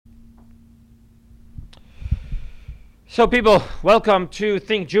So people, welcome to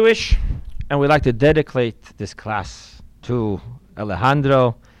Think Jewish, and we'd like to dedicate this class to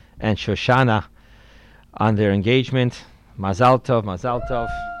Alejandro and Shoshana on their engagement. Mazal tov, mazal tov.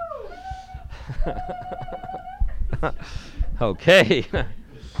 Okay.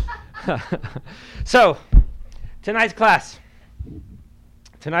 So, tonight's class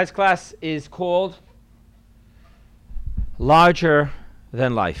is called Larger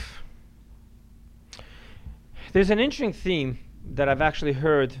Than Life. There's an interesting theme that I've actually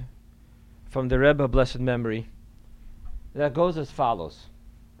heard from the Rebbe of blessed memory that goes as follows.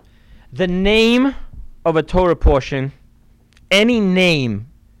 The name of a Torah portion, any name,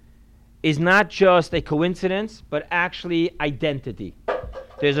 is not just a coincidence, but actually identity.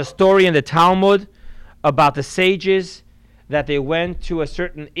 There's a story in the Talmud about the sages that they went to a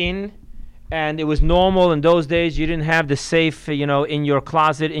certain inn, and it was normal in those days. You didn't have the safe, in your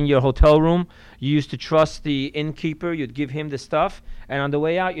closet, in your hotel room. You used to trust the innkeeper. You'd give him the stuff, and on the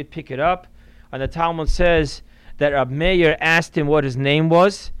way out, you'd pick it up. And the Talmud says that Rab Meir asked him what his name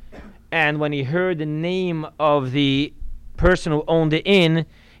was, and when he heard the name of the person who owned the inn,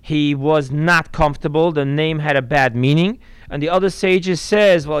 he was not comfortable. The name had a bad meaning. And the other sages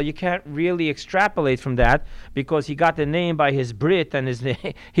says, well, you can't really extrapolate from that because he got the name by his Brit, and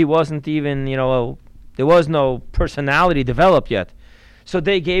he wasn't even, there was no personality developed yet. So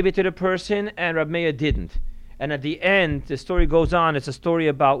they gave it to the person, and Rab Meir didn't. And at the end, the story goes on. It's a story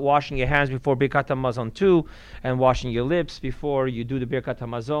about washing your hands before Birkat HaMazon too, and washing your lips before you do the Birkat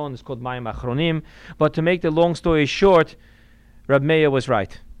HaMazon. It's called Mayim Achronim. But to make the long story short, Rab Meir was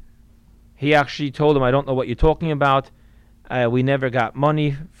right. He actually told him, I don't know what you're talking about. I never got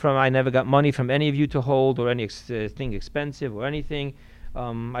money from any of you to hold or anything expensive or anything.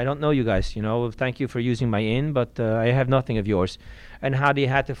 I don't know you guys, Thank you for using my inn, but I have nothing of yours. And how he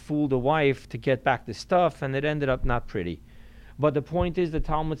had to fool the wife to get back the stuff, and it ended up not pretty. But the point is, the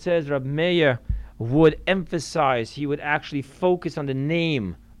Talmud says Rab Meir would emphasize, he would actually focus on the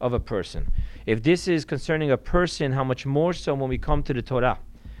name of a person. If this is concerning a person, how much more so when we come to the Torah?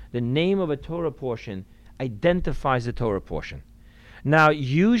 The name of a Torah portion identifies the Torah portion. Now,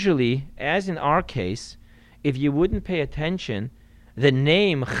 usually, as in our case, if you wouldn't pay attention, the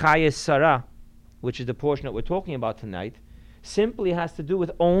name Chaya Sarah, which is the portion that we're talking about tonight, simply has to do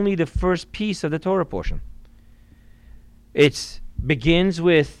with only the first piece of the Torah portion. It begins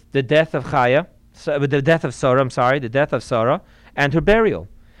with the death of Sarah, and her burial.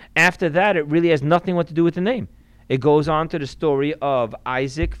 After that, it really has nothing to do with the name. It goes on to the story of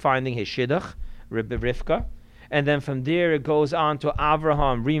Isaac finding his shidduch, Rivka, and then from there it goes on to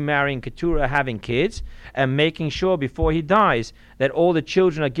Avrohom remarrying Keturah, having kids, and making sure before he dies that all the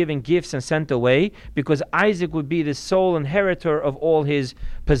children are given gifts and sent away, because Isaac would be the sole inheritor of all his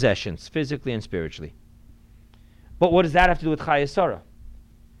possessions, physically and spiritually. But what does that have to do with Chaya Sarah?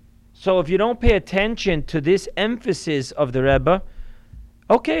 So if you don't pay attention to this emphasis of the Rebbe,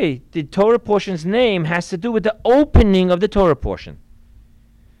 okay, the Torah portion's name has to do with the opening of the Torah portion.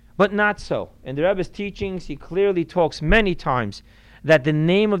 But not so. In the Rebbe's teachings, he clearly talks many times that the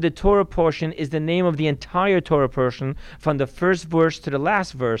name of the Torah portion is the name of the entire Torah portion, from the first verse to the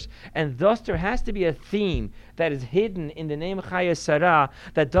last verse. And thus there has to be a theme that is hidden in the name Chaya Sarah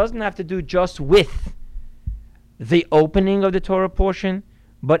that doesn't have to do just with the opening of the Torah portion,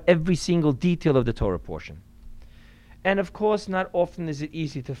 but every single detail of the Torah portion. And of course, not often is it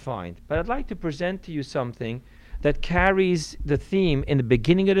easy to find. But I'd like to present to you something that carries the theme in the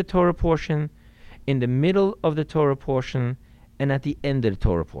beginning of the Torah portion, in the middle of the Torah portion, and at the end of the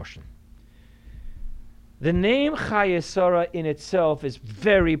Torah portion. The name Chaya Sarah in itself is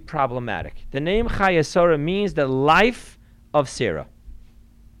very problematic. The name Chaya Sarah means the life of Sarah.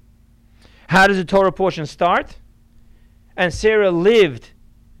 How does the Torah portion start? And Sarah lived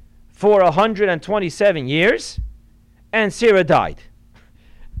for 127 years, and Sarah died.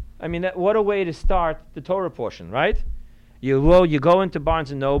 I mean, what a way to start the Torah portion, right? You go into Barnes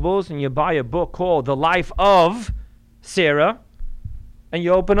and Nobles and you buy a book called The Life of Sarah, and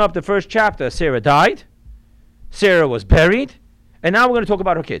you open up the first chapter. Sarah died, Sarah was buried, and now we're going to talk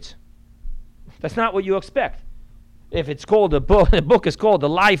about her kids. That's not what you expect. If it's called the book is called The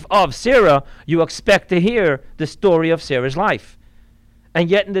Life of Sarah, you expect to hear the story of Sarah's life. And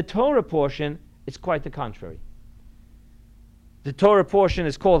yet in the Torah portion, it's quite the contrary. The Torah portion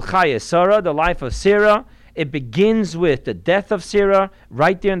is called Chaya Sarah, the life of Sarah. It begins with the death of Sarah,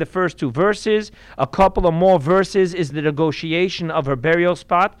 right there in the first two verses. A couple of more verses is the negotiation of her burial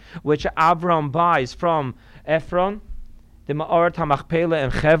spot, which Avram buys from Ephron, the Ma'arat HaMachpelah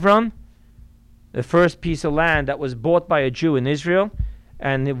in Hebron, the first piece of land that was bought by a Jew in Israel,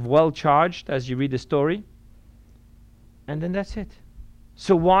 and well charged, as you read the story. And then that's it.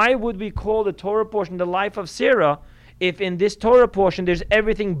 So why would we call the Torah portion the life of Sarah if in this Torah portion there's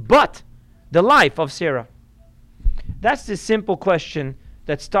everything but the life of Sarah? That's the simple question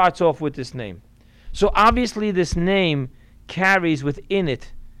that starts off with this name. So obviously this name carries within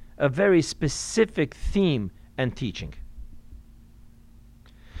it a very specific theme and teaching.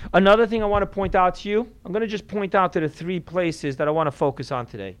 Another thing I want to point out to you, I'm going to just point out to the 3 places that I want to focus on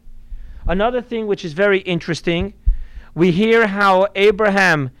today. Another thing which is very interesting, we hear how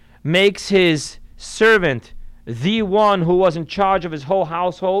Abraham makes his servant the one who was in charge of his whole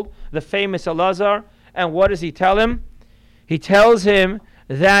household, the famous Eliezer. And what does he tell him? He tells him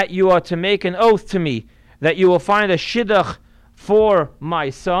that you are to make an oath to me, that you will find a shidduch for my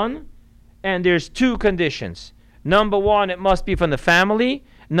son. And there's 2 conditions. Number 1, it must be from the family.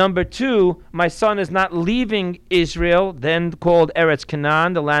 Number 2, my son is not leaving Israel, then called Eretz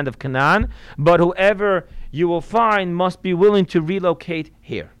Canaan, the land of Canaan, but whoever you will find must be willing to relocate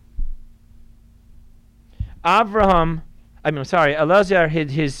here. Eliezer,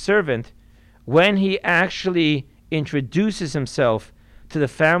 his servant, when he actually introduces himself to the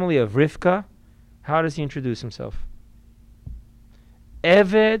family of Rivka, how does he introduce himself?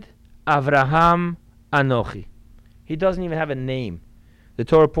 Eved Avrohom Anochi. He doesn't even have a name. The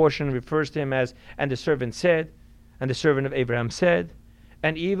Torah portion refers to him as, and the servant said, and the servant of Abraham said,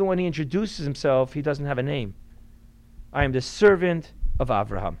 and even when he introduces himself, he doesn't have a name. I am the servant of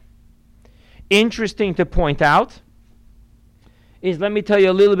Avrohom. Interesting to point out is, let me tell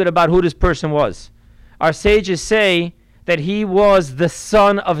you a little bit about who this person was. Our sages say that he was the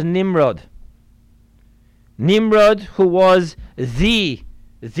son of Nimrod. Nimrod, who was the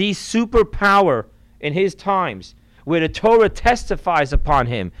superpower in his times, where the Torah testifies upon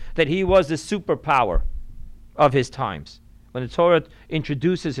him that he was the superpower of his times. When the Torah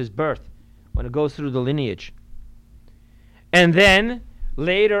introduces his birth, when it goes through the lineage. And then,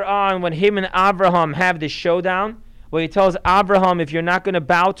 later on, when him and Avrohom have this showdown, where he tells Avrohom, if you're not going to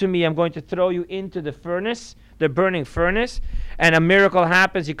bow to me, I'm going to throw you into the furnace, the burning furnace, and a miracle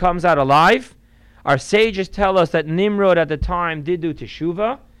happens, he comes out alive. Our sages tell us that Nimrod at the time did do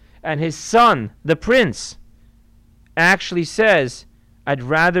teshuvah, and his son, the prince, actually says, I'd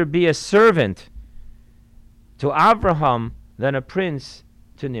rather be a servant to Avrohom than a prince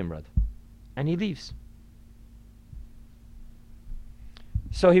to Nimrod. And he leaves.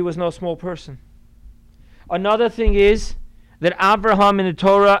 So he was no small person. Another thing is that Avrohom in the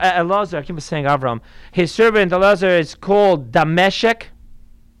Torah, Eliezer, I keep saying Avrohom, his servant Eliezer is called Dameshek.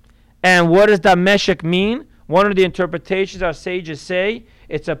 And what does Dameshek mean? One of the interpretations our sages say,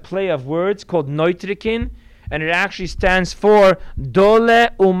 it's a play of words called Neutrikin, and it actually stands for Dole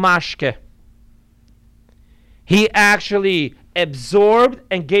Umashke. He actually absorbed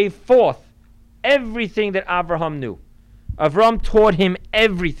and gave forth everything that Avrohom knew. Avrohom taught him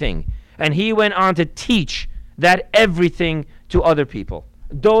everything, and he went on to teach that everything to other people.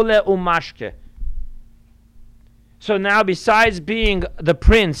 Dole Umashke. So now, besides being the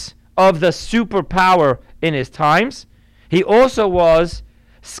prince of the superpower in his times, he also was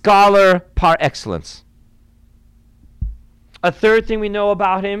scholar par excellence. A third thing we know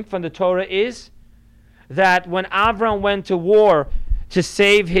about him from the Torah is that when Avram went to war to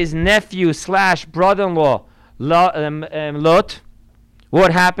save his nephew / brother-in-law Lot,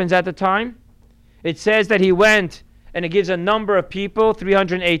 what happens at the time? It says that he went, and it gives a number of people,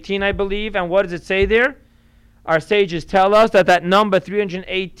 318 I believe, and what does it say there? Our sages tell us that that number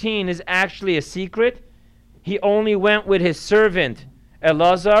 318 is actually a secret. He only went with his servant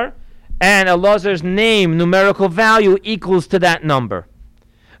Eliezer, and Eliezer's name, numerical value, equals to that number.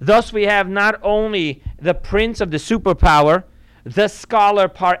 Thus we have not only the prince of the superpower, the scholar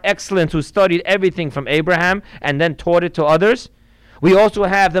par excellence who studied everything from Abraham and then taught it to others. We also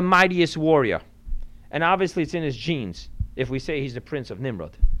have the mightiest warrior. And obviously it's in his genes if we say he's the prince of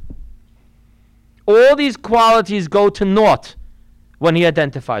Nimrod. All these qualities go to naught when he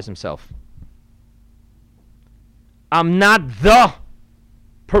identifies himself. I'm not the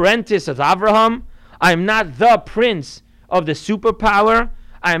parentis of Avrohom. I'm not the prince of the superpower.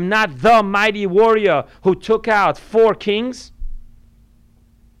 I'm not the mighty warrior who took out 4 kings.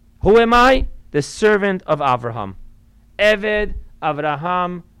 Who am I? The servant of Avrohom. Eved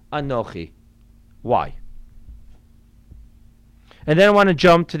Avrohom Anochi. Why? And then I want to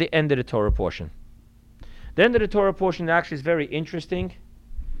jump to the end of the Torah portion. The end of the Torah portion actually is very interesting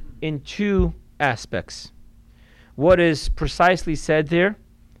in 2 aspects. What is precisely said there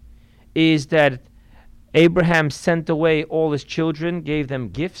is that Abraham sent away all his children, gave them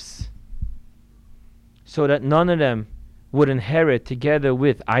gifts, so that none of them would inherit together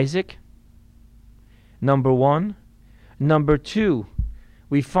with Isaac. Number 1. Number 2,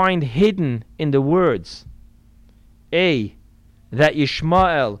 we find hidden in the words, A, that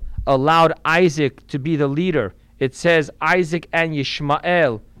Yishmael allowed Isaac to be the leader. It says Isaac and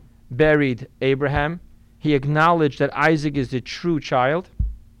Yishmael buried Abraham. He acknowledged that Isaac is the true child.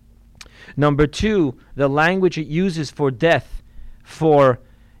 Number 2, the language it uses for death for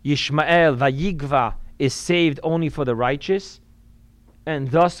Yishmael, Vayigva, is saved only for the righteous. And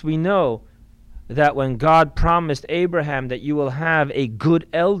thus we know that when God promised Abraham that you will have a good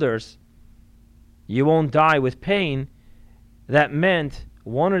elders, you won't die with pain, that meant,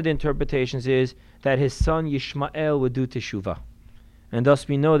 one of the interpretations is that his son Yishmael would do teshuvah. And thus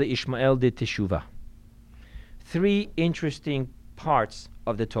we know that Ishmael did teshuvah. 3 interesting parts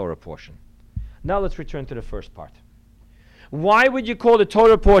of the Torah portion. Now let's return to the first part. Why would you call the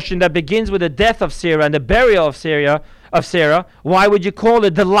Torah portion that begins with the death of Sarah and the burial of Sarah, why would you call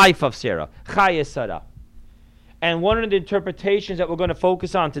it the life of Sarah? Chaya Sarah. And one of the interpretations that we're going to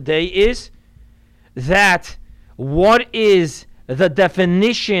focus on today is that what is the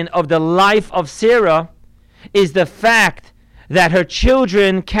definition of the life of Sarah is the fact that her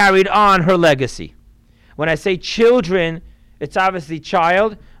children carried on her legacy. When I say children, it's obviously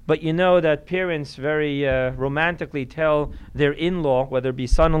child, but you know that parents very romantically tell their in-law, whether it be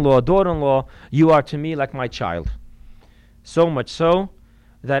son-in-law or daughter-in-law, you are to me like my child. So much so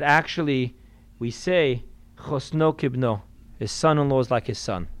that actually we say, Chosno kibno, his son-in-law is like his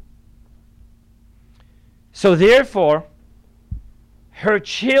son. So therefore, her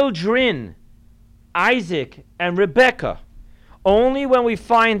children, Isaac and Rebekah, only when we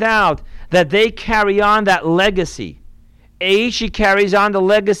find out that they carry on that legacy, she carries on the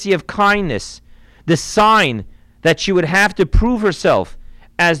legacy of kindness, the sign that she would have to prove herself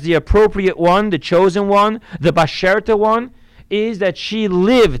as the appropriate one, the chosen one, the Basherta one, is that she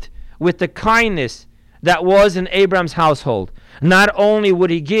lived with the kindness that was in Abraham's household. Not only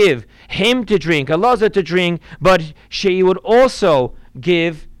would he give him to drink, Eliezer to drink, but she would also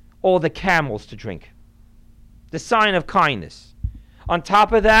give all the camels to drink. The sign of kindness. On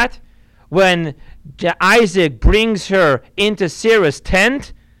top of that, when Isaac brings her into Sarah's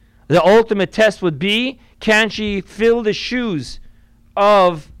tent, the ultimate test would be, can she fill the shoes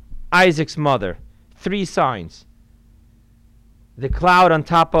of Isaac's mother? 3 signs. The cloud on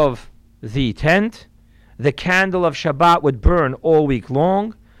top of the tent, the candle of Shabbat would burn all week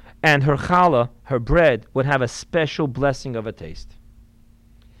long, and her challah, her bread, would have a special blessing of a taste.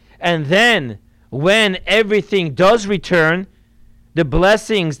 And then, when everything does return, the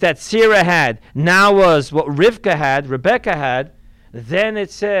blessings that Sarah had now was what Rebekah had, then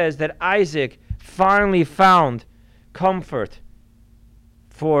it says that Isaac finally found comfort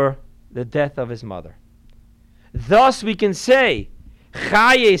for the death of his mother. Thus we can say,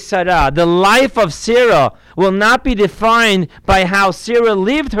 Chaya Sarah, the life of Sarah, will not be defined by how Sarah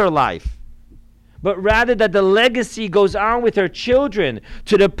lived her life, but rather that the legacy goes on with her children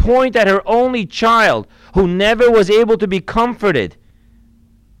to the point that her only child, who never was able to be comforted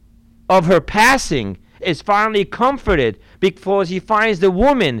of her passing, is finally comforted because he finds the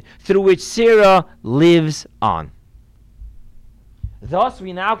woman through which Sarah lives on. Thus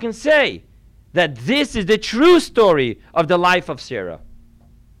we now can say that this is the true story of the life of Sarah.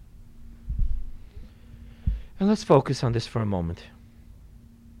 And let's focus on this for a moment.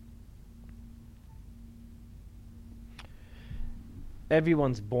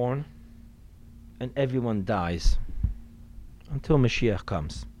 Everyone's born and everyone dies until Mashiach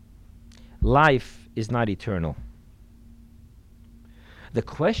comes. Life is not eternal. The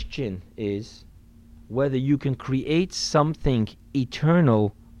question is whether you can create something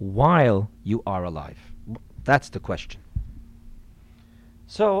eternal while you are alive. That's the question.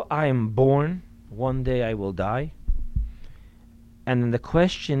 So I am born, one day I will die. And then the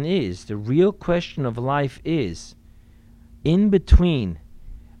question is, the real question of life is, in between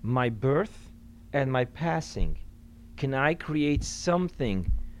my birth and my passing, can I create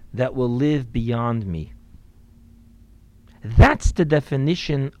something that will live beyond me? That's the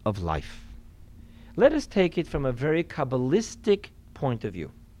definition of life. Let us take it from a very Kabbalistic point of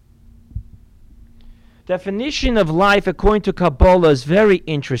view. Definition of life according to Kabbalah is very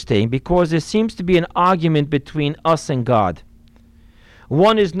interesting because there seems to be an argument between us and God.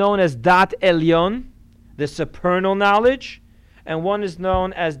 One is known as Dat Elyon, the supernal knowledge, and one is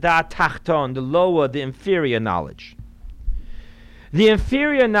known as Dat Tachton, the lower, the inferior knowledge. The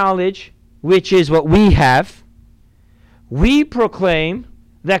inferior knowledge, which is what we have, we proclaim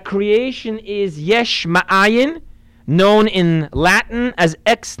that creation is yesh ma'ayin, known in Latin as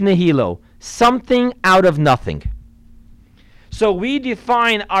ex nihilo, something out of nothing. So we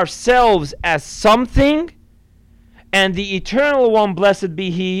define ourselves as something, and the Eternal One, blessed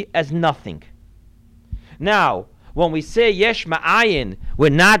be He, as nothing. Now, when we say Yesh Ma'ayin, we're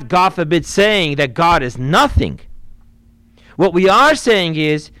not, God forbid, saying that God is nothing. What we are saying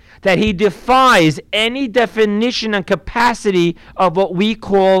is that He defies any definition and capacity of what we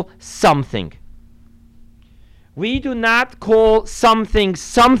call something. We do not call something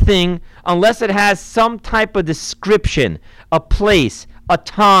something unless it has some type of description, a place, a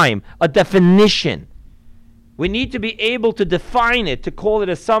time, a definition. We need to be able to define it, to call it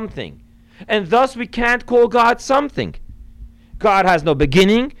a something. And thus we can't call God something. God has no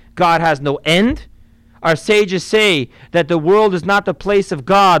beginning. God has no end. Our sages say that the world is not the place of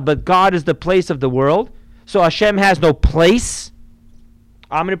God, but God is the place of the world. So Hashem has no place,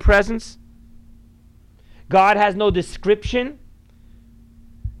 omnipresence. God has no description.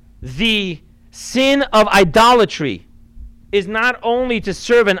 The sin of idolatry is not only to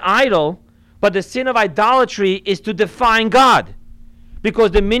serve an idol, but the sin of idolatry is to define God.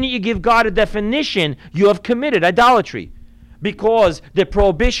 Because the minute you give God a definition, you have committed idolatry. Because the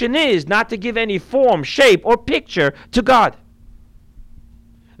prohibition is not to give any form, shape, or picture to God.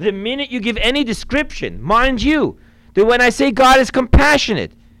 The minute you give any description, mind you, that when I say God is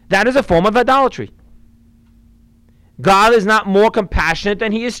compassionate, that is a form of idolatry. God is not more compassionate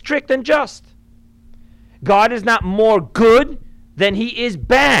than He is strict and just. God is not more good than He is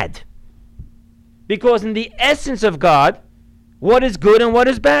bad. Because in the essence of God, what is good and what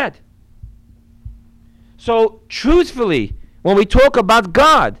is bad? So, truthfully, when we talk about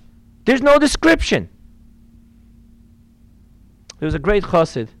God, there's no description. There was a great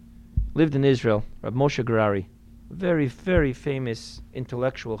chassid, lived in Israel, Rav Moshe Gerari, very, very famous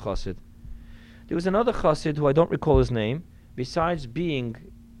intellectual chassid. There was another chassid who I don't recall his name. Besides being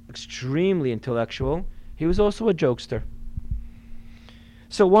extremely intellectual, he was also a jokester.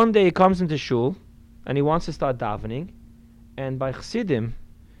 So one day he comes into shul and he wants to start davening. And by chassidim,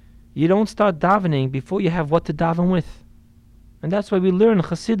 you don't start davening before you have what to daven with. And that's why we learn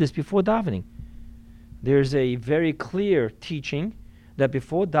chassidus before davening. There's a very clear teaching that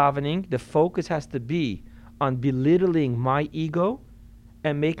before davening, the focus has to be on belittling my ego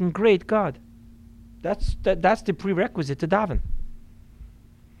and making great God. That's the prerequisite to daven.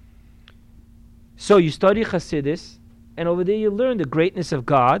 So you study Chassidus, and over there you learn the greatness of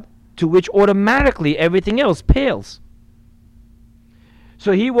God, to which automatically everything else pales.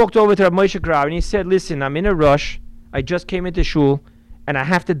 So he walked over to Rav Moshe Gerari and he said, listen, I'm in a rush. I just came into shul, and I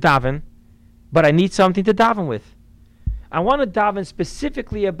have to daven, but I need something to daven with. I want to daven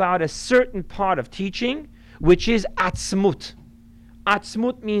specifically about a certain part of teaching, which is atzmut.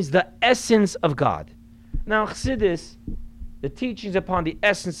 Atzmut means the essence of God. Now, Chassidus, the teachings upon the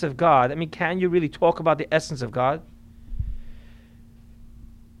essence of God, I mean, can you really talk about the essence of God?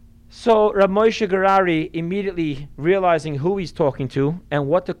 So, Rav Moshe Gerari, immediately realizing who he's talking to and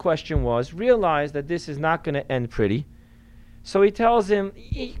what the question was, realized that this is not going to end pretty. So he tells him,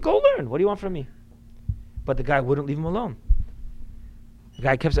 go learn. What do you want from me? But the guy wouldn't leave him alone. The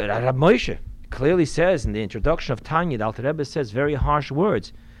guy kept saying, Rav Moshe clearly says in the introduction of Tanya, the Alter Rebbe says very harsh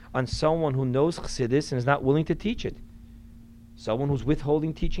words on someone who knows Chassidus and is not willing to teach it. Someone who's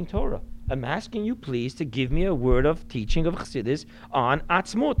withholding teaching Torah. I'm asking you, please, to give me a word of teaching of Chassidus on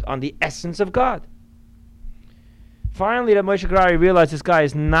Atzmut, on the essence of God. Finally, Rav Moshe Gerari realized this guy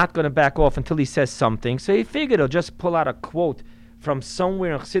is not going to back off until he says something, so he figured he'll just pull out a quote from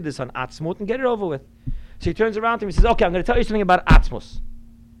somewhere in Chassidus on Atzmut and get it over with. So he turns around to him and says, okay, I'm going to tell you something about Atzmus.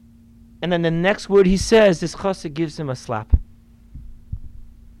 And then the next word he says, this chassid gives him a slap.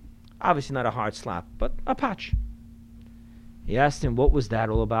 Obviously not a hard slap, but a patch. He asked him, what was that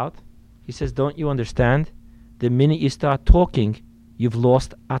all about? He says, don't you understand? The minute you start talking, you've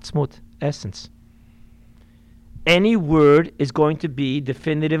lost atzmut, essence. Any word is going to be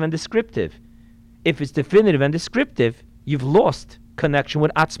definitive and descriptive. If it's definitive and descriptive, you've lost connection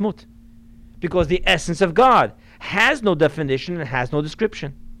with atzmut. Because the essence of God has no definition and has no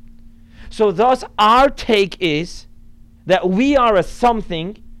description. So thus, our take is that we are a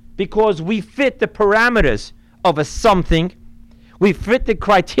something because we fit the parameters of a something. We fit the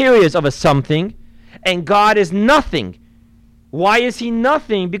criteria of a something, and God is nothing. Why is He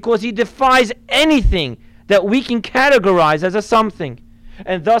nothing? Because He defies anything that we can categorize as a something.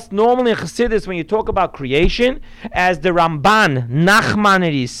 And thus, normally in Chassidus, when you talk about creation, as the Ramban,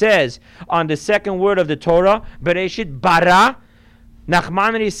 Nachmanides, says on the second word of the Torah, Bereshit bara,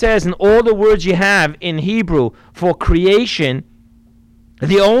 Nachmanides says in all the words you have in Hebrew for creation,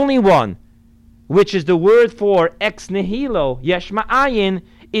 the only one which is the word for ex nihilo, yesh ma'ayin,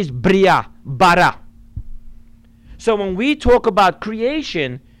 is bria, bara. So when we talk about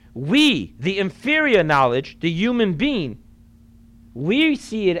creation, We, the inferior knowledge, the human being, we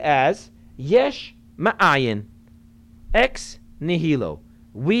see it as yesh ma'ayin, ex nihilo.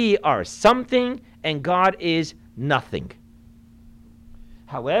 We are something and God is nothing.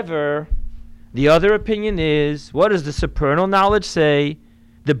 However, the other opinion is, what does the supernal knowledge say?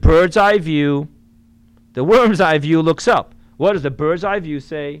 The bird's eye view, the worm's eye view looks up. What does the bird's eye view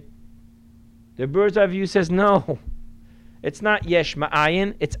say? The bird's eye view says, no, it's not yesh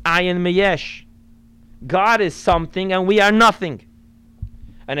ma'ayin, it's ayin meyesh. God is something and we are nothing.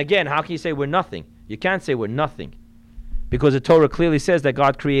 And again, how can you say we're nothing? You can't say we're nothing, because the Torah clearly says that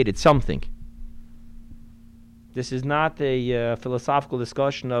God created something. This is not a philosophical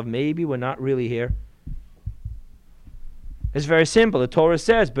discussion of maybe we're not really here. It's very simple. The Torah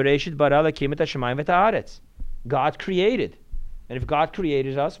says, Bereshit bara Elokim et hashamayim v'haaretz. God created. And if God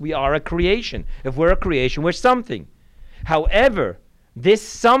created us, we are a creation. If we're a creation, we're something. However, this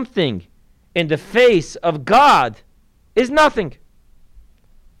something in the face of God is nothing.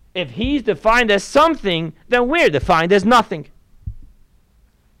 If he's defined as something, then we're defined as nothing.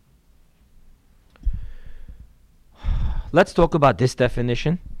 Let's talk about this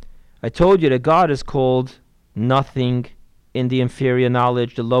definition. I told you that God is called nothing in the inferior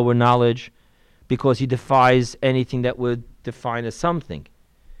knowledge, the lower knowledge, because he defies anything that would define as something.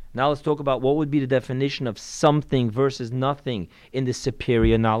 Now let's talk about what would be the definition of something versus nothing in the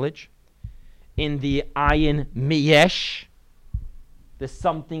superior knowledge. In the ayin miyesh, the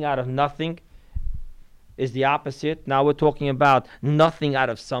something out of nothing is the opposite. Now we're talking about nothing out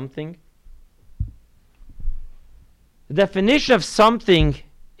of something. The definition of something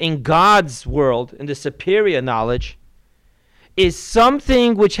in God's world, in the superior knowledge, is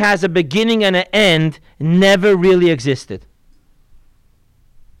something which has a beginning and an end, never really existed.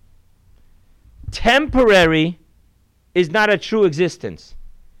 Temporary is not a true existence.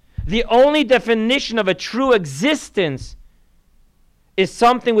 The only definition of a true existence is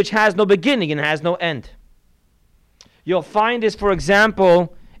something which has no beginning and has no end. You'll find this, for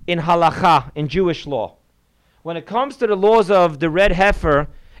example, in halakha, in Jewish law. When it comes to the laws of the red heifer,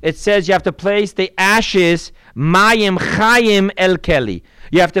 it says you have to place the ashes, mayim chayim el keli.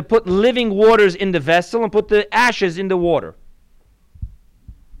 You have to put living waters in the vessel and put the ashes in the water.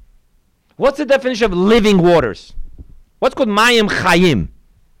 What's the definition of living waters? What's called mayim chayim?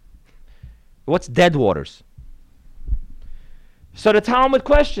 What's dead waters? So the Talmud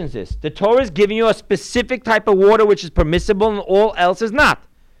questions this. The Torah is giving you a specific type of water which is permissible and all else is not.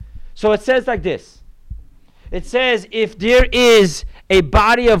 So it says like this. It says if there is a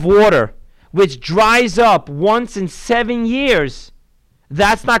body of water which dries up once in 7 years,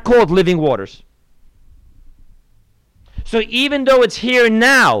 that's not called living waters. So even though it's here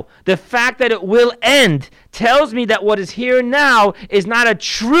now, the fact that it will end tells me that what is here now is not a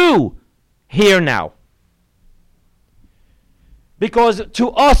true here now. Because to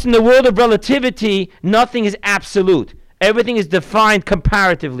us in the world of relativity, nothing is absolute. Everything is defined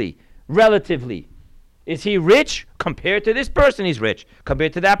comparatively, relatively. Is he rich? Compared to this person, he's rich.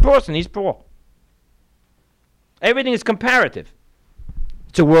 Compared to that person, he's poor. Everything is comparative.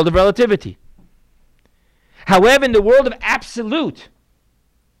 It's a world of relativity. However, in the world of absolute,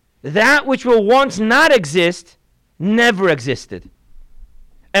 that which will once not exist never existed.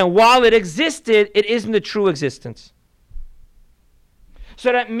 And while it existed, it isn't a true existence.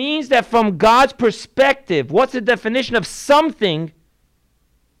 So that means that from God's perspective, what's the definition of something?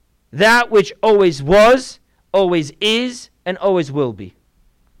 That which always was, always is, and always will be.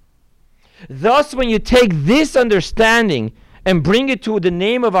 Thus, when you take this understanding and bring it to the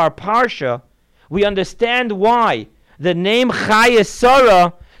name of our Parsha, we understand why the name Chaya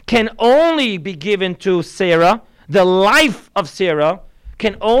Sarah can only be given to Sarah. The life of Sarah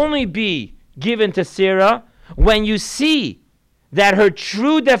can only be given to Sarah when you see that her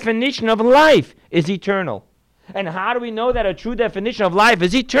true definition of life is eternal. And how do we know that her true definition of life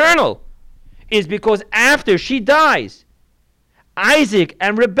is eternal? Is because after she dies, Isaac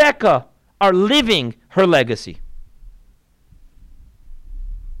and Rebekah are living her legacy.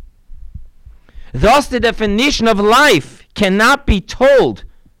 Thus, the definition of life cannot be told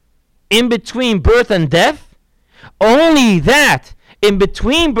in between birth and death. Only that in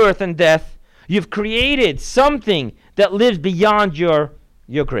between birth and death, you've created something that lives beyond your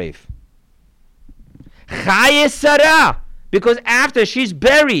grave. Chaya Sarah, because after she's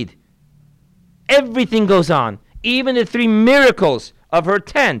buried, everything goes on. Even the 3 miracles of her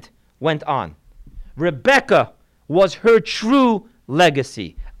tent went on. Rebekah was her true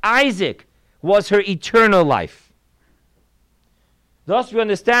legacy. Isaac was her eternal life. Thus we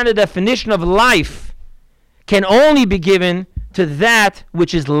understand the definition of life can only be given to that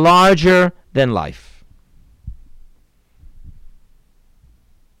which is larger than life.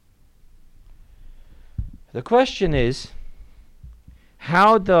 The question is,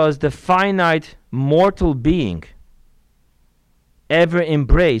 how does the finite mortal being ever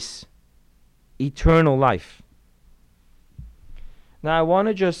embrace eternal life? Now, I want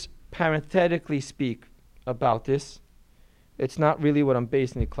to just parenthetically speak about this. It's not really what I'm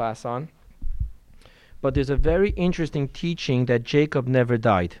basing the class on. But there's a very interesting teaching that Jacob never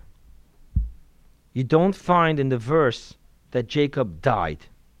died. You don't find in the verse that Jacob died.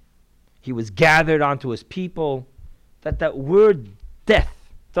 He was gathered onto his people. That word death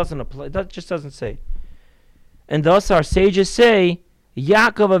doesn't apply. That just doesn't say. And thus our sages say,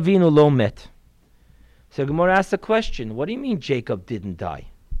 Yaakov Avinu lo met. So Gemara asks the question, what do you mean Jacob didn't die?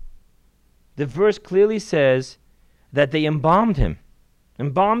 The verse clearly says that they embalmed him.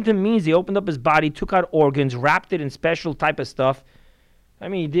 Embalmed him means they opened up his body, took out organs, wrapped it in special type of stuff. I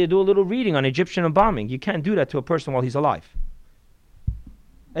mean, they do a little reading on Egyptian embalming. You can't do that to a person while he's alive.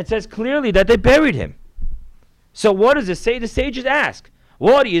 It says clearly that they buried him. So what does it say? The sages ask,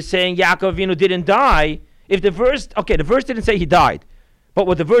 what are you saying Yaakov Avinu didn't die? If the verse didn't say he died. But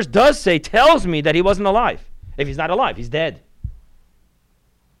what the verse does say tells me that he wasn't alive. If he's not alive, he's dead.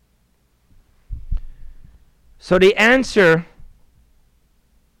 So they answer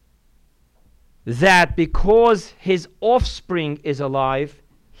that because his offspring is alive,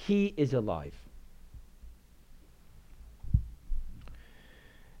 he is alive.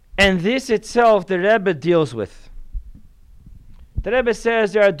 And this itself the Rebbe deals with. The Rebbe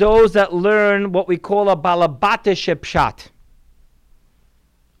says there are those that learn what we call a balabatische pshat.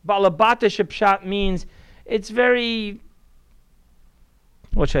 Balabatische pshat means it's very,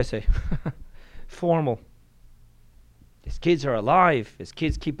 what should I say, formal. His kids are alive. His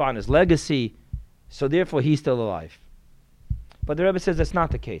kids keep on his legacy. So therefore, he's still alive. But the Rebbe says that's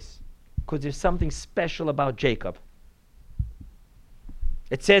not the case. Because there's something special about Jacob.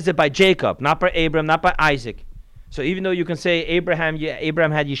 It says it by Jacob, not by Abraham, not by Isaac. So even though you can say Abraham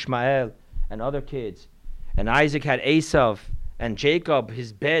had Ishmael and other kids, and Isaac had Esau, and Jacob,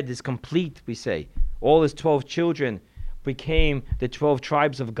 his bed is complete, we say. All his 12 children became the 12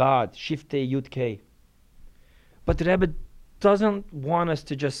 tribes of God, Shiftei Yud-Kei. But the Rebbe doesn't want us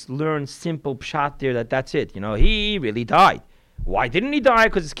to just learn simple pshat there, that's it. He really died. Why didn't he die?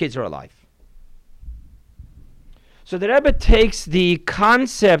 Because his kids are alive. So the Rebbe takes the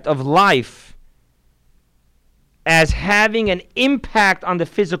concept of life as having an impact on the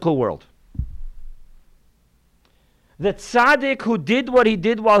physical world. The tzaddik who did what he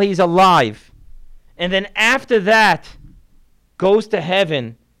did while he's alive, and then after that goes to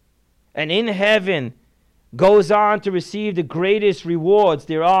heaven, and in heaven goes on to receive the greatest rewards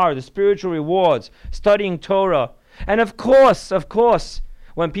there are, the spiritual rewards, studying Torah. And of course,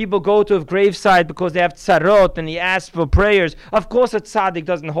 when people go to a gravesite because they have tzarot and he asks for prayers, of course a tzaddik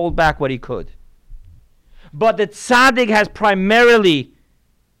doesn't hold back what he could. But the tzaddik has primarily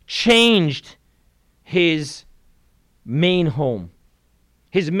changed his main home.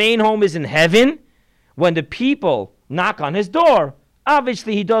 His main home is in heaven. When the people knock on his door,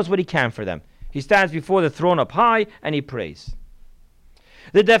 obviously he does what he can for them. He stands before the throne up high and he prays.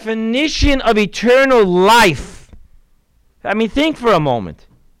 The definition of eternal life, think for a moment.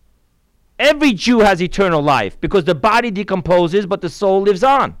 Every Jew has eternal life because the body decomposes but the soul lives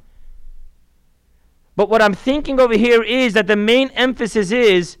on. But what I'm thinking over here is that the main emphasis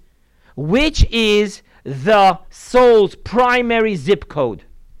is which is the soul's primary zip code,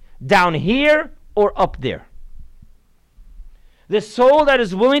 down here or up there. The soul that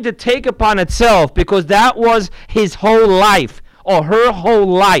is willing to take upon itself, because that was his whole life or her whole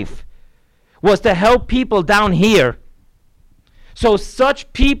life, was to help people down here. So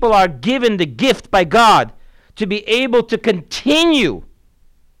such people are given the gift by God to be able to continue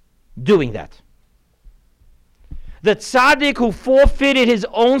doing that. The tzaddik who forfeited his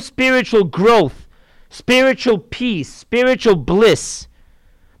own spiritual growth, spiritual peace, spiritual bliss,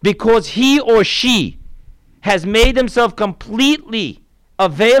 because he or she has made himself completely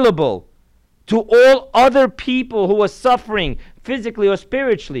available to all other people who are suffering physically or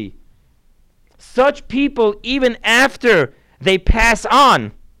spiritually. Such people, even after they pass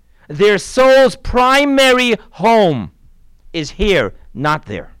on, their soul's primary home is here, not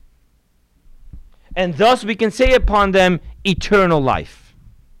there. And thus we can say upon them eternal life.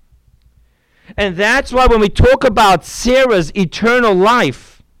 And that's why when we talk about Sarah's eternal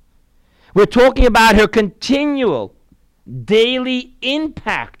life, we're talking about her continual, daily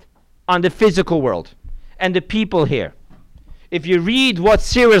impact on the physical world and the people here. If you read what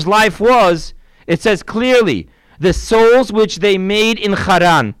Sarah's life was, it says clearly the souls which they made in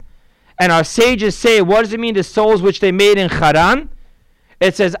Haran. And our sages say, what does it mean, the souls which they made in Haran?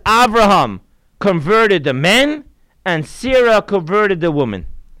 It says Avrohom converted the men and Sarah converted the woman.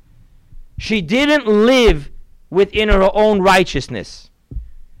 She didn't live within her own righteousness.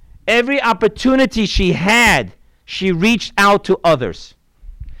 Every opportunity she had, she reached out to others.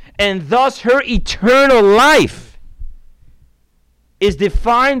 And thus her eternal life is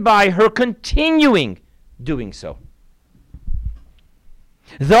defined by her continuing doing so.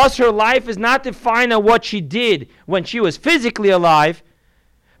 Thus her life is not defined on what she did when she was physically alive.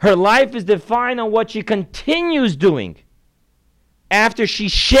 Her life is defined on what she continues doing after she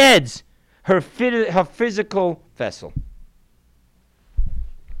sheds her physical vessel.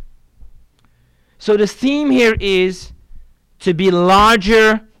 So the theme here is to be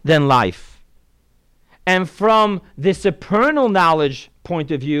larger than life. And from the supernal knowledge point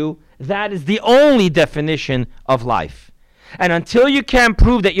of view, that is the only definition of life. And until you can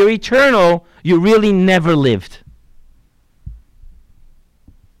prove that you're eternal, you really never lived.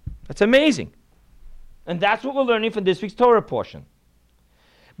 That's amazing. And that's what we're learning from this week's Torah portion.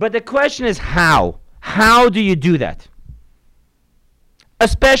 But the question is how? How do you do that?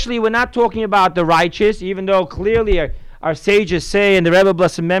 Especially, we're not talking about the righteous, even though clearly our sages say, and the Rebbe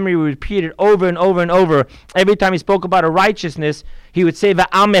blessed memory would repeat it over and over and over. Every time he spoke about a righteousness, he would say,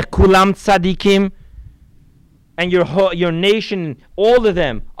 Va'amech kulam tzadikim, and your nation, all of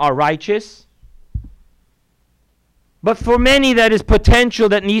them are righteous. But for many, that is potential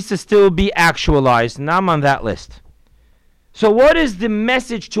that needs to still be actualized, and I'm on that list. So what is the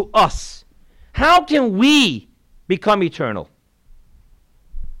message to us? How can we become eternal?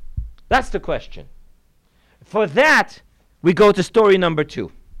 That's the question. For that, we go to story number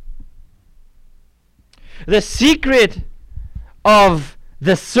 2. The secret of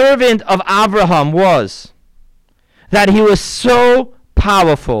the servant of Avrohom was that he was so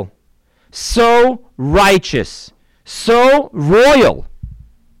powerful, so righteous, so royal,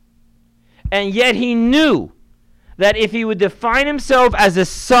 and yet he knew that if he would define himself as the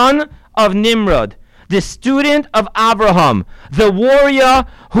son of Nimrod, the student of Avrohom, the warrior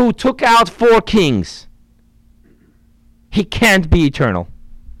who took out 4 kings, he can't be eternal.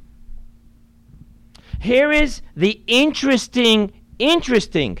 Here is the interesting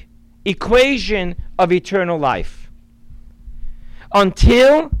equation of eternal life.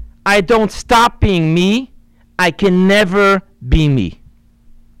 Until I don't stop being me, I can never be me.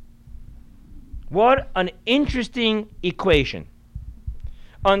 What an interesting equation.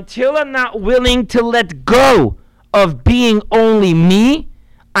 Until I'm not willing to let go of being only me,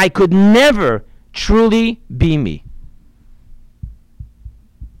 I could never truly be me.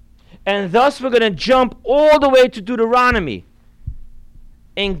 And thus we're going to jump all the way to Deuteronomy,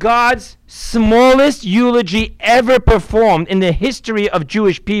 in God's smallest eulogy ever performed in the history of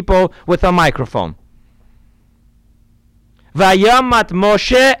Jewish people with a microphone. Vayamat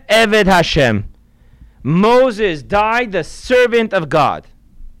Moshe Eved Hashem. Moses died, the servant of God.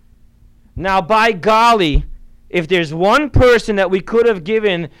 Now, by golly, if there's one person that we could have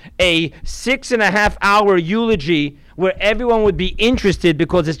given a 6.5-hour eulogy where everyone would be interested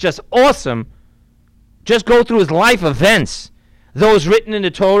because it's just awesome, just go through his life events. Those written in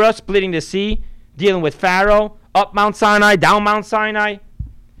the Torah, splitting the sea, dealing with Pharaoh, up Mount Sinai, down Mount Sinai.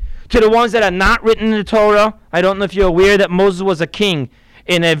 To the ones that are not written in the Torah, I don't know if you're aware that Moses was a king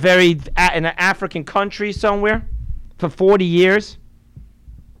in in an African country somewhere for 40 years.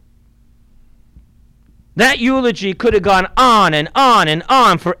 That eulogy could have gone on and on and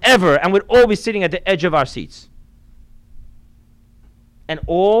on forever, and we'd all be sitting at the edge of our seats. And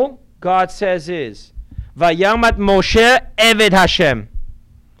all God says is, Vayamat Moshe Eved Hashem.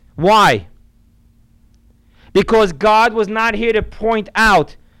 Why? Because God was not here to point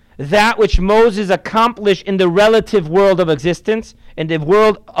out that which Moses accomplished in the relative world of existence, in the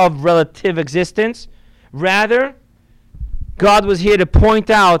world of relative existence. Rather, God was here to point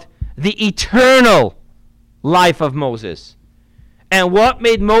out the eternal life of Moses. And what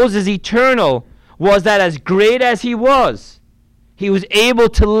made Moses eternal was that as great as he was able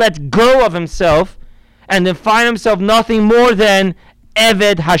to let go of himself and then find himself nothing more than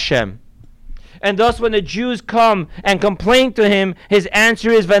Eved Hashem. And thus when the Jews come and complain to him, his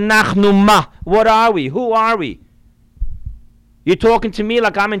answer is, V'nachnu ma. What are we? Who are we? You're talking to me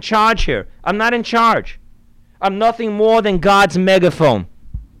like I'm in charge here. I'm not in charge. I'm nothing more than God's megaphone.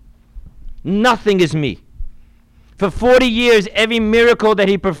 Nothing is me. For 40 years, every miracle that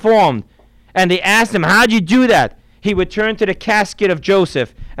he performed, and they asked him, how'd you do that? He would turn to the casket of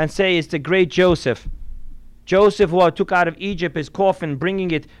Joseph and say, it's the great Joseph. Joseph, who took out of Egypt his coffin, bringing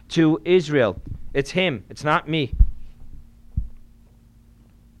it to Israel. It's him. It's not me.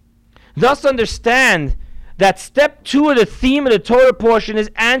 Thus understand that step 2 of the theme of the Torah portion is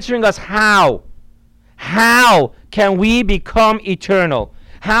answering us how. How can we become eternal?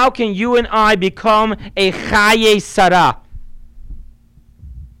 How can you and I become a Chaya Sarah?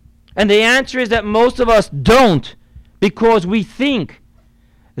 And the answer is that most of us don't, because we think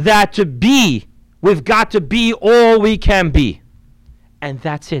that to be, we've got to be all we can be. And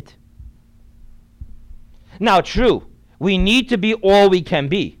that's it. Now, true, we need to be all we can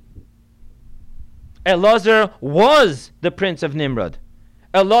be. Eliezer was the prince of Nimrod.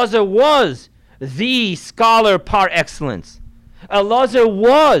 Eliezer was the scholar par excellence. Eliezer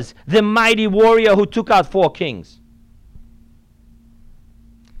was the mighty warrior who took out 4 kings.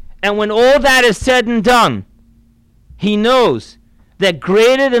 And when all that is said and done, he knows that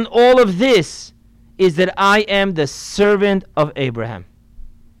greater than all of this is that I am the servant of Abraham.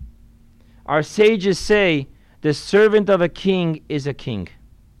 Our sages say the servant of a king is a king,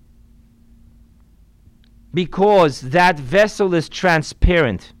 because that vessel is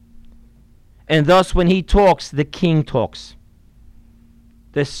transparent, and thus when he talks, the king talks.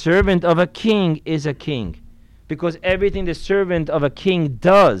 The servant of a king is a king, because everything the servant of a king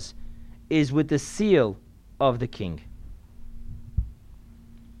does is with the seal of the king.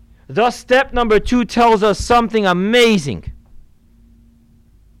 Thus, step number 2 tells us something amazing.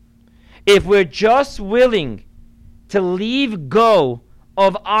 If we're just willing to leave go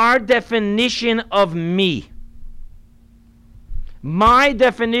of our definition of me. My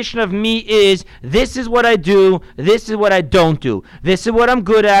definition of me is, this is what I do, this is what I don't do. This is what I'm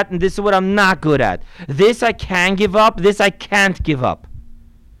good at, and this is what I'm not good at. This I can give up, this I can't give up.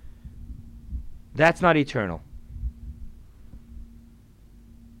 That's not eternal.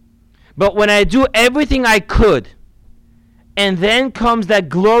 But when I do everything I could, and then comes that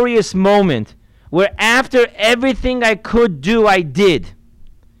glorious moment where after everything I could do, I did,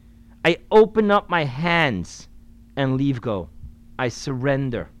 I open up my hands and leave go. I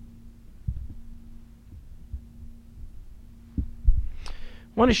surrender. I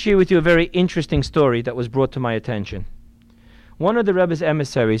want to share with you a very interesting story that was brought to my attention. One of the Rebbe's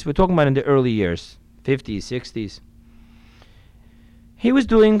emissaries, we're talking about in the early years, 50s, 60s, he was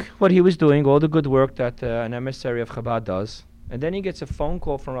doing what he was doing, all the good work that an emissary of Chabad does, and then he gets a phone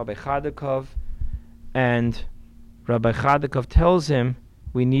call from Rabbi Chadakov, and Rabbi Chadakov tells him,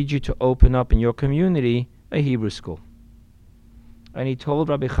 we need you to open up in your community a Hebrew school. And he told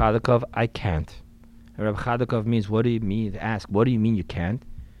Rabbi Chadakov, I can't. And Rabbi Chadakov means, what do you mean? Ask, what do you mean you can't?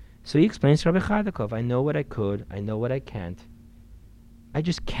 So he explains to Rabbi Chadakov, I know what I could, I know what I can't. I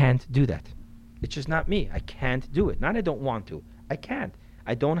just can't do that. It's just not me. I can't do it. Not I don't want to. I can't.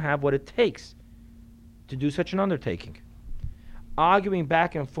 I don't have what it takes to do such an undertaking. Arguing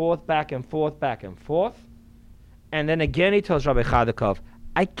back and forth, back and forth, back and forth. And then again he tells Rabbi Chadakov,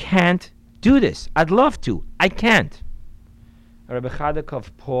 I can't do this. I'd love to. I can't. Rabbi Chadakov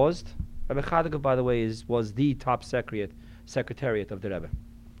paused. Rabbi Chadakov, by the way, was the top secretariat of the Rebbe.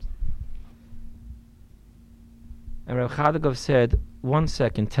 And Rabbi Chadakov said, 1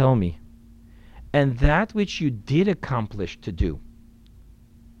 second, tell me. And that which you did accomplish to do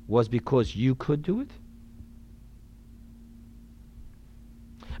was because you could do it?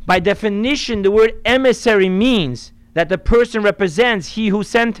 By definition, the word emissary means that the person represents he who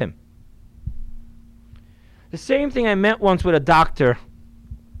sent him. The same thing I met once with a doctor,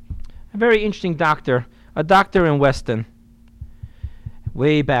 a very interesting doctor, a doctor in Weston.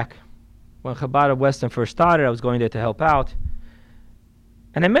 Way back when Chabad of Weston first started, I was going there to help out.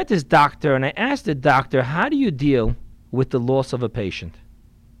 And I met this doctor, and I asked the doctor, how do you deal with the loss of a patient?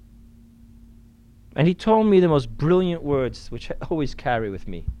 And he told me the most brilliant words, which I always carry with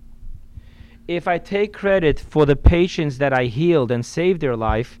me. If I take credit for the patients that I healed and saved their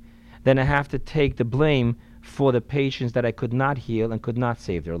life, then I have to take the blame for the patients that I could not heal and could not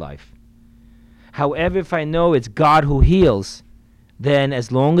save their life. However, if I know it's God who heals, then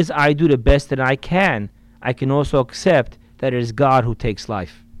as long as I do the best that I can also accept that it is God who takes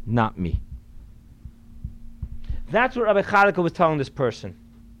life, not me. That's what Rabbi Chadakov was telling this person.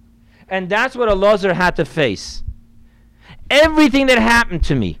 And that's what Eliezer had to face. Everything that happened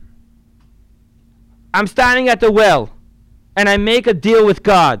to me, I'm standing at the well, and I make a deal with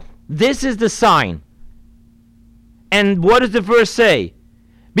God. This is the sign. And what does the verse say?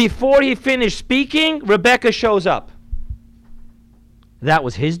 Before he finished speaking, Rebecca shows up. That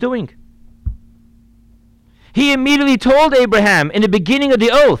was his doing. He immediately told Abraham in the beginning of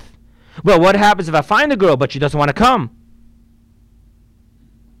the oath, well, what happens if I find a girl, but she doesn't want to come?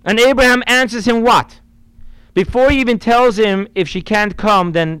 And Abraham answers him what? Before he even tells him if she can't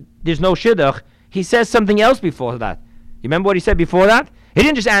come, then there's no shidduch, he says something else before that. You remember what he said before that? He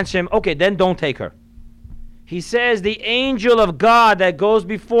didn't just answer him, okay, then don't take her. He says, the angel of God that goes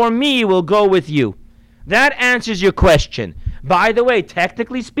before me will go with you. That answers your question. By the way,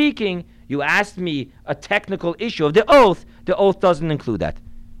 technically speaking, you asked me a technical issue of the oath. The oath doesn't include that.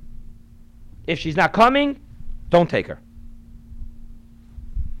 If she's not coming, don't take her.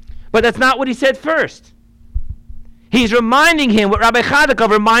 But that's not what he said first. He's reminding him what Rabbi Chadakov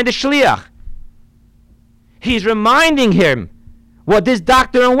reminded Shliach. He's reminding him what this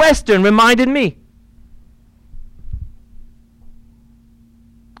doctor in Western reminded me.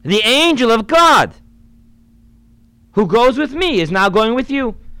 The angel of God who goes with me is now going with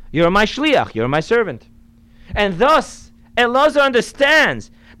you. You're my Shliach, you're my servant. And thus, Eliezer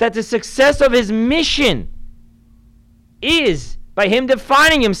understands that the success of his mission is by him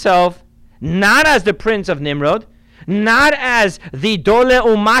defining himself not as the prince of Nimrod, not as the Dole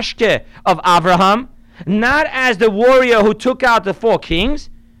Umashke of Avrohom, not as the warrior who took out the 4 kings,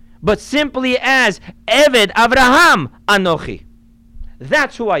 but simply as Eved Avraham Anochi.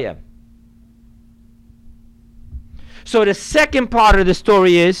 That's who I am. So the second part of the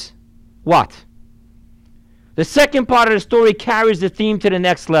story is what? The second part of the story carries the theme to the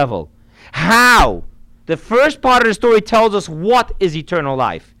next level. How? The first part of the story tells us what is eternal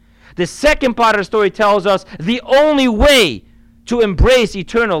life. The second part of the story tells us the only way to embrace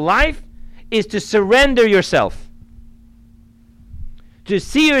eternal life is to surrender yourself. To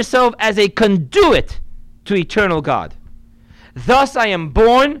see yourself as a conduit to eternal God. Thus I am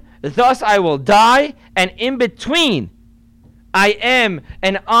born, thus I will die, and in between I am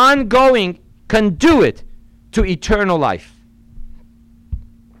an ongoing conduit to eternal life.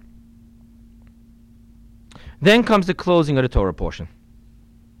 Then comes the closing of the Torah portion.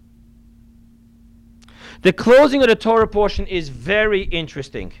 The closing of the Torah portion is very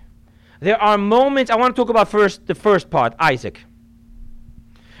interesting. There are moments, I want to talk about first the first part, Isaac.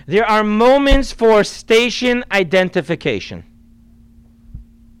 There are moments for station identification.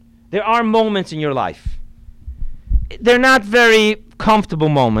 There are moments in your life. They're not very comfortable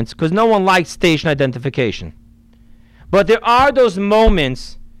moments because no one likes station identification. But there are those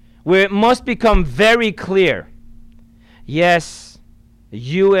moments where it must become very clear. Yes,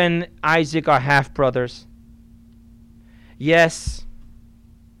 you and Isaac are half-brothers. Yes,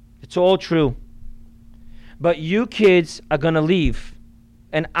 it's all true. But you kids are going to leave,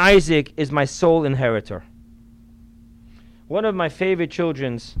 and Isaac is my sole inheritor. One of my favorite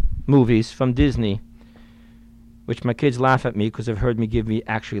children's movies from Disney, which my kids laugh at me because they've heard me give me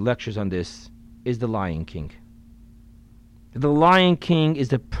actually lectures on this, is The Lion King. The Lion King is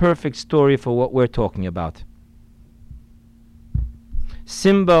the perfect story for what we're talking about.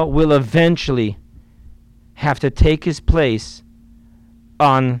 Simba will eventually have to take his place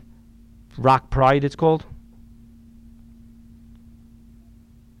on Rock Pride, it's called.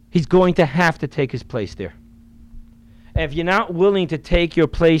 He's going to have to take his place there. And if you're not willing to take your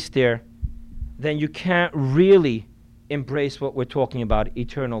place there, then you can't really embrace what we're talking about,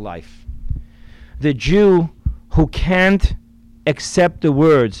 eternal life. The Jew who can't accept the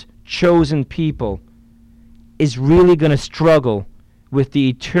words chosen people is really going to struggle with the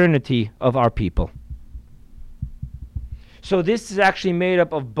eternity of our people. So this is actually made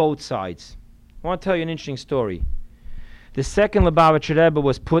up of both sides. I want to tell you an interesting story. The second Lubavitcher Rebbe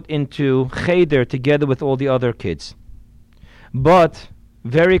was put into Cheder together with all the other kids. But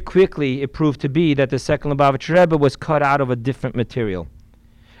very quickly it proved to be that the second Lubavitcher Rebbe was cut out of a different material.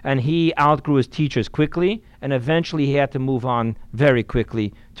 And he outgrew his teachers quickly, and eventually he had to move on very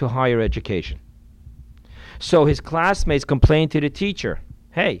quickly to higher education. So his classmates complained to the teacher,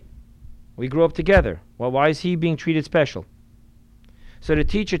 hey, we grew up together. Well, why is he being treated special? So the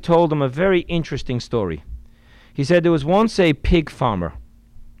teacher told him a very interesting story. He said there was once a pig farmer,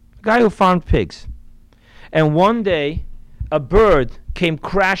 a guy who farmed pigs. And one day, a bird came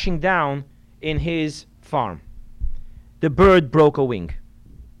crashing down in his farm. The bird broke a wing.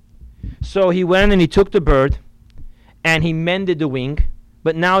 So he went and he took the bird and he mended the wing,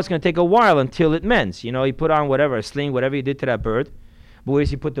 but now it's going to take a while until it mends. You know, he put on whatever, a sling, whatever he did to that bird. But where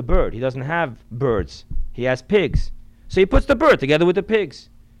does he put the bird? He doesn't have birds. He has pigs. So he puts the bird together with the pigs.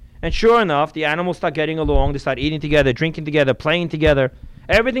 And sure enough, the animals start getting along. They start eating together, drinking together, playing together.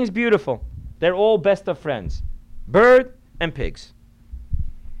 Everything's beautiful. They're all best of friends. Bird and pigs.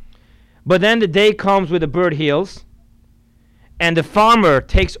 But then the day comes where the bird heals, and the farmer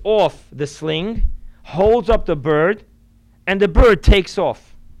takes off the sling, holds up the bird, and the bird takes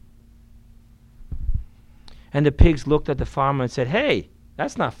off. And the pigs looked at the farmer and said, hey,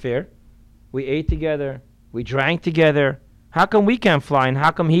 that's not fair. We ate together. We drank together. How come we can't fly, and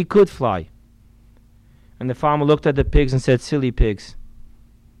how come he could fly? And the farmer looked at the pigs and said, silly pigs.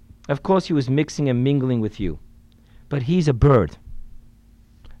 Of course he was mixing and mingling with you. But he's a bird.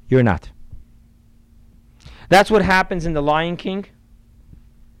 You're not. That's what happens in The Lion King.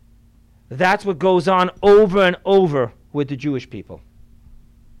 That's what goes on over and over with the Jewish people.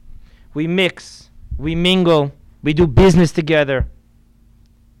 We mix, we mingle, we do business together.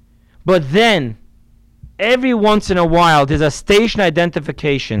 But then, every once in a while, there's a station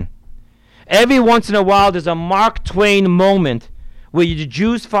identification. Every once in a while, there's a Mark Twain moment where the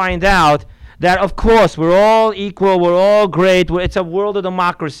Jews find out that, of course, we're all equal, we're all great, it's a world of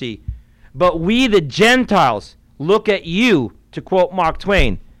democracy. But we, the Gentiles, look at you, to quote Mark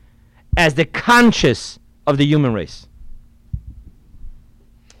Twain, as the conscience of the human race.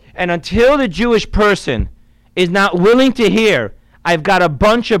 And until the Jewish person is not willing to hear, I've got a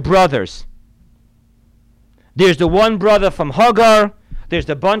bunch of brothers. There's the one brother from Hagar. There's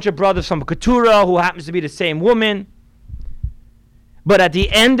the bunch of brothers from Keturah who happens to be the same woman. But at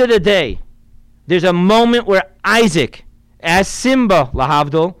the end of the day, there's a moment where Isaac, as Simba,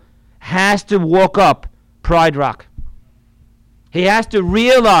 lahavdol, has to walk up Pride Rock. He has to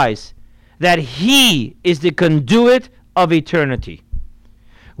realize that he is the conduit of eternity.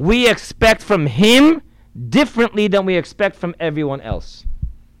 We expect from him differently than we expect from everyone else.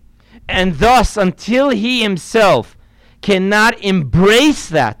 And thus, until he himself cannot embrace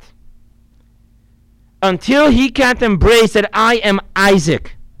that, until he can't embrace that I am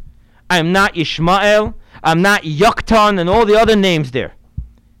Isaac, I'm not Ishmael, I'm not Yoktan and all the other names there.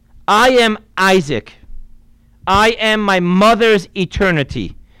 I am Isaac. I am my mother's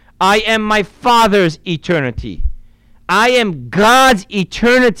eternity. I am my father's eternity. I am God's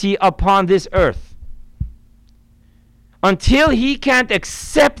eternity upon this earth. Until he can't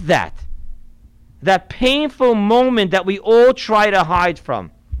accept that painful moment that we all try to hide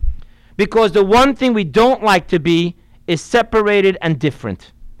from. Because the one thing we don't like to be is separated and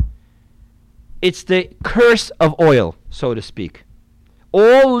different. It's the curse of oil, so to speak.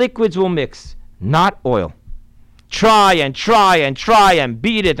 All liquids will mix, not oil. Try and try and try and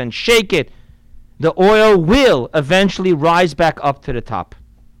beat it and shake it. The oil will eventually rise back up to the top.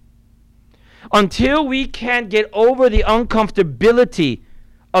 Until we can't get over the uncomfortability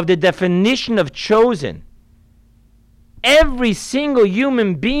of the definition of chosen, every single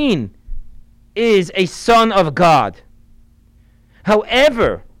human being is a son of God.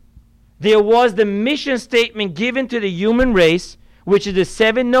 However, there was the mission statement given to the human race, which is the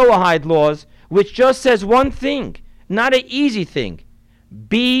 7 Noahide laws, which just says one thing, not an easy thing.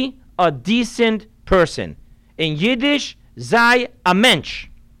 Be a decent person. In Yiddish, sei a Mensch.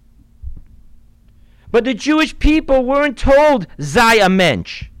 But the Jewish people weren't told sei a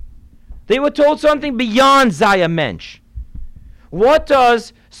Mensch. They were told something beyond sei a Mensch. What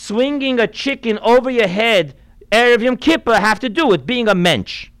does swinging a chicken over your head Erev Yom Kippur have to do with being a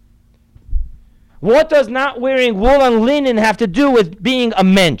Mensch? What does not wearing wool and linen have to do with being a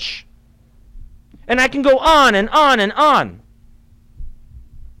Mensch? And I can go on and on and on.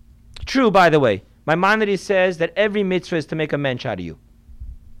 True, by the way, Maimonides says that every mitzvah is to make a mensch out of you.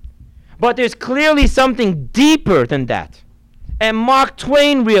 But there's clearly something deeper than that. And Mark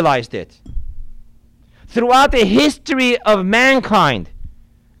Twain realized it. Throughout the history of mankind,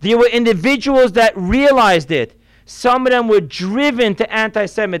 there were individuals that realized it. Some of them were driven to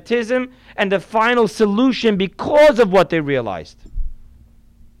anti-Semitism, and the final solution because of what they realized.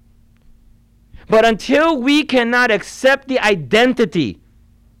 But until we cannot accept the identity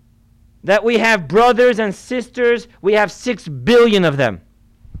that we have brothers and sisters, we have 6 billion of them.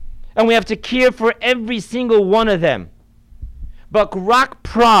 And we have to care for every single one of them. But rock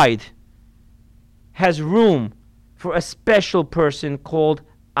pride has room for a special person called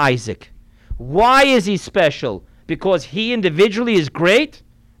Isaac. Why is he special? Because he individually is great?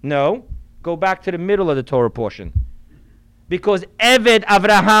 No. Go back to the middle of the Torah portion. Because Eved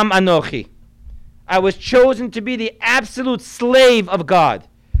Avraham Anochi. I was chosen to be the absolute slave of God.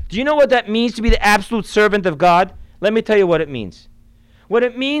 Do you know what that means to be the absolute servant of God? Let me tell you what it means. What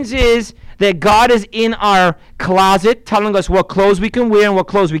it means is that God is in our closet telling us what clothes we can wear and what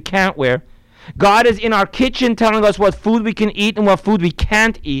clothes we can't wear. God is in our kitchen telling us what food we can eat and what food we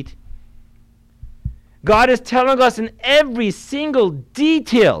can't eat. God is telling us in every single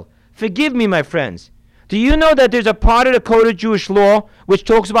detail. Forgive me, my friends. Do you know that there's a part of the Code of Jewish law which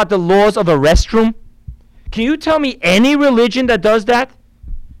talks about the laws of a restroom? Can you tell me any religion that does that?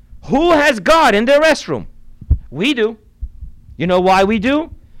 Who has God in their restroom? We do. You know why we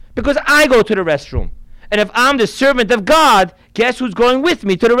do? Because I go to the restroom. And if I'm the servant of God, guess who's going with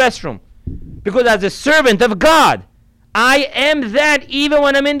me to the restroom? Because as a servant of God, I am that even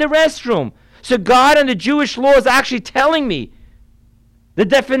when I'm in the restroom. So God and the Jewish law is actually telling me the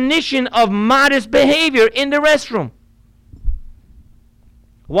definition of modest behavior in the restroom.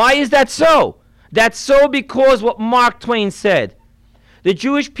 Why is that so? That's so because what Mark Twain said. The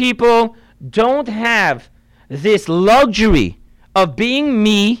Jewish people don't have this luxury of being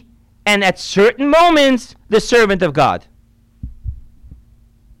me and at certain moments the servant of God.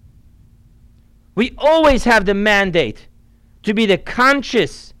 We always have the mandate to be the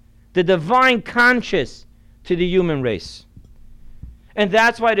conscious, the divine conscious to the human race. And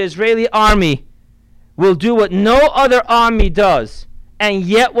that's why the Israeli army will do what no other army does, and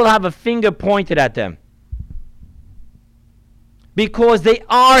yet will have a finger pointed at them. Because they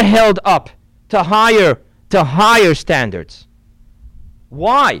are held up to higher standards.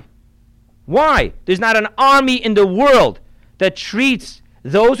 Why? Why? There's not an army in the world that treats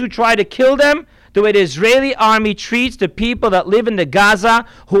those who try to kill them the way the Israeli army treats the people that live in the Gaza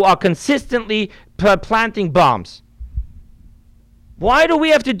who are consistently planting bombs. Why do we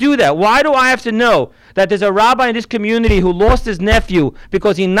have to do that? Why do I have to know that there's a rabbi in this community who lost his nephew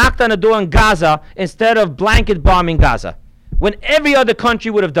because he knocked on a door in Gaza instead of blanket bombing Gaza, when every other country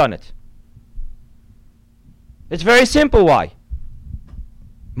would have done it? It's very simple why.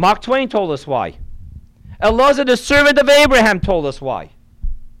 Mark Twain told us why. Eliezer, the servant of Abraham, told us why.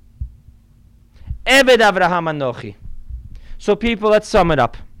 Eved Avrohom Anochi. So people, let's sum it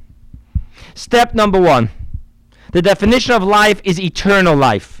up. Step number 1. The definition of life is eternal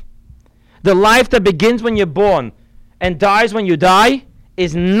life. The life that begins when you're born and dies when you die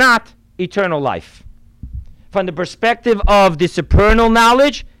is not eternal life. From the perspective of the supernal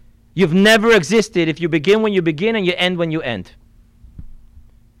knowledge, you've never existed if you begin when you begin and you end when you end.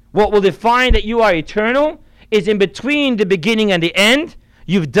 What will define that you are eternal is in between the beginning and the end,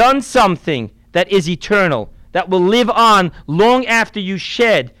 you've done something that is eternal, that will live on long after you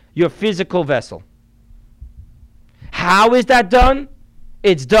shed your physical vessel. How is that done?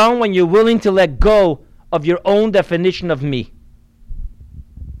 It's done when you're willing to let go of your own definition of me.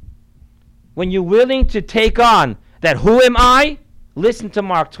 When you're willing to take on that who am I? Listen to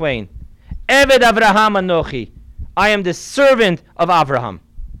Mark Twain. Eved Avrohom Anochi. I am the servant of Avrohom.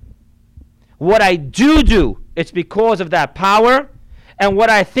 What I do, it's because of that power. And what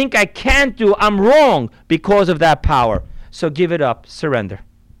I think I can't do, I'm wrong because of that power. So give it up. Surrender.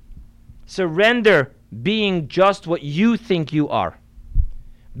 Surrender being just what you think you are.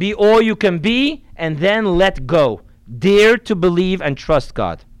 Be all you can be, and then let go. Dare to believe and trust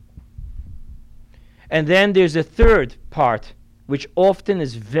God. And then there's a third part, which often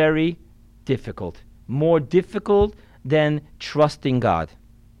is very difficult. More difficult than trusting God.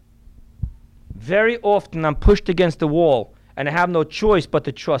 Very often I'm pushed against the wall, and I have no choice but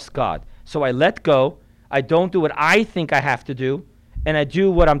to trust God. So I let go. I don't do what I think I have to do, and I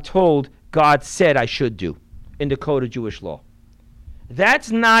do what I'm told God said I should do in the code of Jewish law.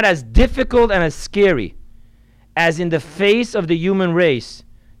 That's not as difficult and as scary as in the face of the human race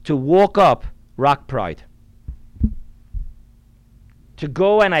to walk up rock pride. To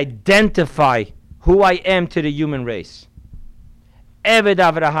go and identify who I am to the human race. Eved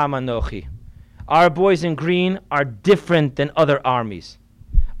Avrohom Anochi. Our boys in green are different than other armies.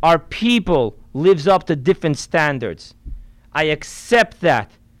 Our people lives up to different standards. I accept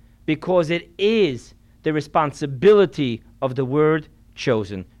that because it is the responsibility of the word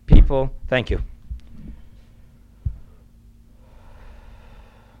chosen. People, thank you.